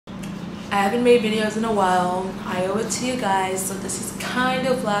I haven't made videos in a while. I owe it to you guys, so this is kind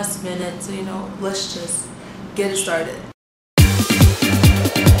of last minute, so let's just get it started.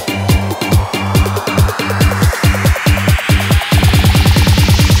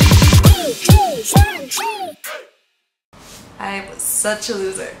 I was such a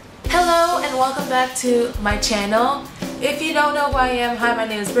loser. Hello and welcome back to my channel. If you don't know who I am, hi, my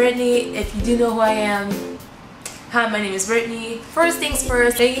name is Brittany. If you do know who I am, hi, my name is Brittany. First things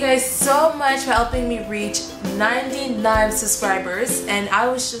first, thank you guys so much for helping me reach 99 subscribers. And I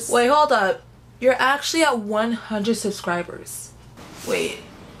was just... Wait, hold up. You're actually at 100 subscribers. Wait,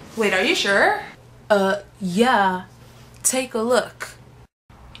 are you sure? Yeah. Take a look.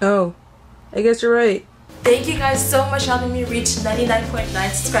 Oh, I guess you're right. Thank you guys so much for helping me reach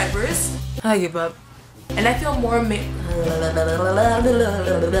 99.9 subscribers. I give up. And I feel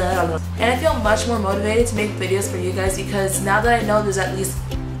much more motivated to make videos for you guys, because now that I know there's at least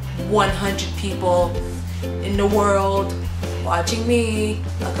 100 people in the world watching me,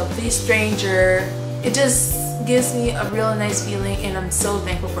 a complete stranger, it just gives me a real nice feeling, and I'm so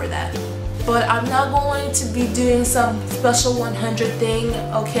thankful for that. But I'm not going to be doing some special 100 thing,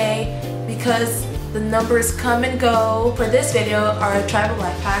 okay? Because the numbers come and go. For this video are travel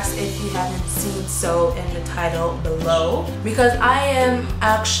life hacks, if you haven't seen so in the title below, because I am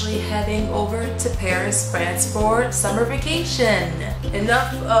actually heading over to Paris, France for summer vacation.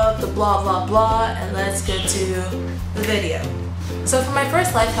 Enough of the blah blah blah, and let's get to the video. So for my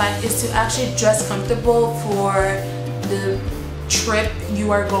first life hack is to actually dress comfortable for the trip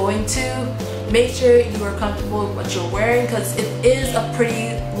you are going to. Make sure you are comfortable with what you're wearing, because it is a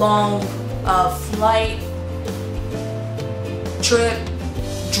pretty long flight, trip,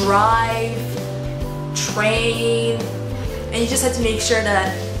 drive, train, and you just have to make sure that,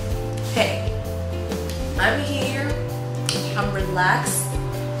 hey, I'm here, I'm relaxed,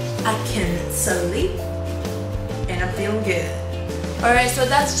 I can sleep, and I'm feeling good. Alright, so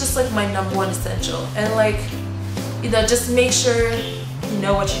that's just like my #1 essential, and just make sure you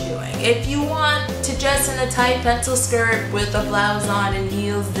know what you're doing. If you want to dress in a tight pencil skirt with a blouse on and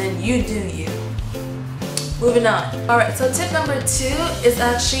heels, then you do you. Moving on. Alright, so tip number 2 is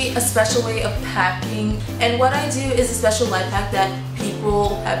actually a special way of packing. And what I do is a special life hack that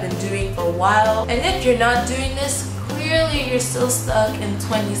people have been doing for a while. And if you're not doing this, clearly you're still stuck in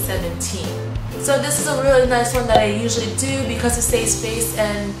 2017. So this is a really nice one that I usually do because it saves space,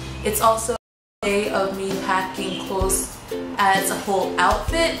 and it's also a way of me packing clothes as a whole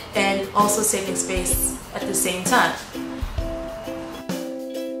outfit and also saving space at the same time.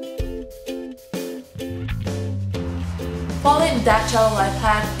 Following that travel life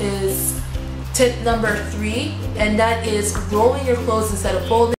hack is tip number 3, and that is rolling your clothes instead of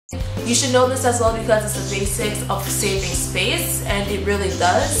folding. You should know this as well because it's the basics of saving space, and it really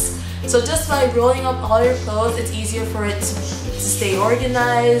does. So just by rolling up all your clothes, it's easier for it to stay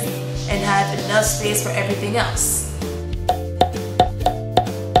organized and have enough space for everything else.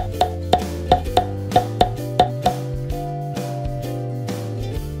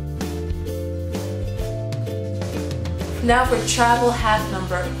 Now for travel hack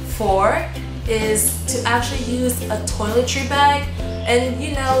number 4 is to actually use a toiletry bag, and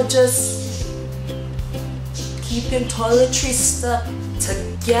just keep your toiletry stuff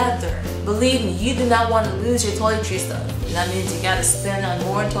together. Believe me, you do not want to lose your toiletry stuff. That means you gotta spend on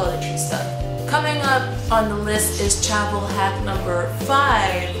more toiletry stuff. Coming up on the list is travel hack number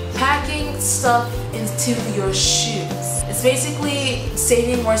 5, packing stuff into your shoes. It's basically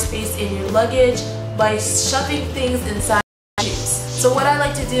saving more space in your luggage by shoving things inside shoes. So what I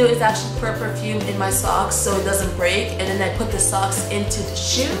like to do is actually put perfume in my socks so it doesn't break, and then I put the socks into the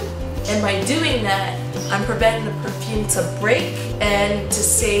shoe, and by doing that I'm preventing the perfume to break and to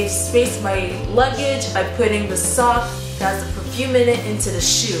save space in my luggage by putting the sock that has the perfume in it into the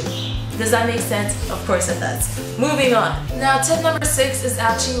shoe. Does that make sense? Of course it does. Moving on. Now tip number 6 is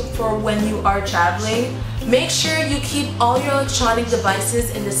actually for when you are traveling. Make sure you keep all your electronic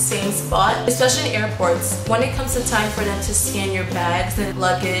devices in the same spot, especially in airports. When it comes to time for them to scan your bags and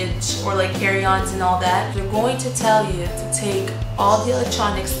luggage or carry-ons and all that, they're going to tell you to take all the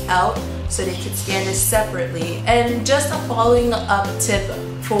electronics out so they can scan it separately. And just a following up tip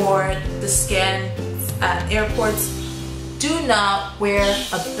for the scan at airports: do not wear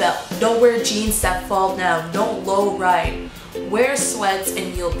a belt. Don't wear jeans that fall down. Don't low ride. Wear sweats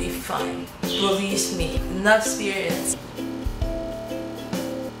and you'll be fine. Believe me, enough experience.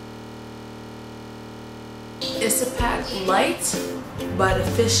 Is to pack light but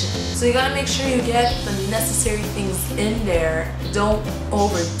efficient. So you gotta make sure you get the necessary things in there. Don't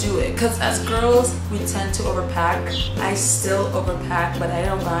overdo it, because as girls we tend to overpack. I still overpack, but I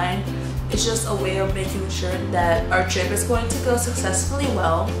don't mind. It's just a way of making sure that our trip is going to go successfully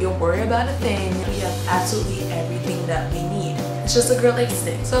well. You'll worry about a thing. We have absolutely everything that we need. It's just a Great Lakes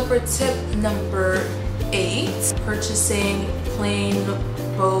thing. So for tip number 8, purchasing plane,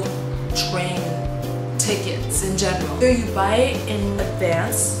 boat, train tickets in general. Either you buy it in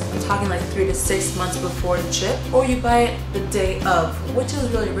advance, I'm talking like 3 to 6 months before the trip, or you buy it the day of, which is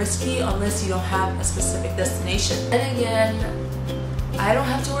really risky unless you don't have a specific destination. And again, I don't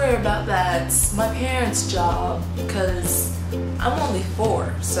have to worry about that. It's my parents' job because I'm only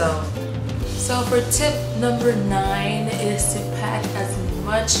 4. So for tip number 9 is to pack as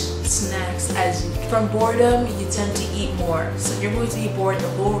much snacks as you can. From boredom, you tend to eat more. So you're going to be bored the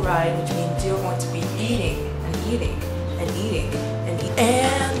whole ride, which means you're going to be eating and eating and eating and eating.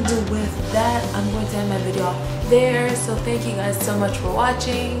 And with that, I'm going to end my video off there. So thank you guys so much for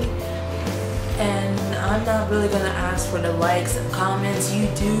watching. And I'm not really gonna ask for the likes and comments. You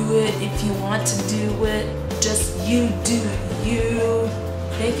do it if you want to do it. Just you do you.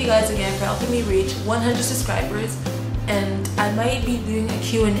 Thank you guys again for helping me reach 100 subscribers. And I might be doing a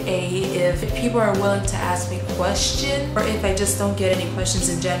Q&A if people are willing to ask me questions, or if I just don't get any questions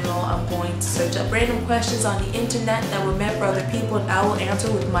in general. I'm going to search up random questions on the internet that were meant for other people, and I will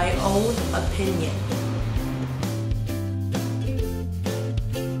answer with my own opinion.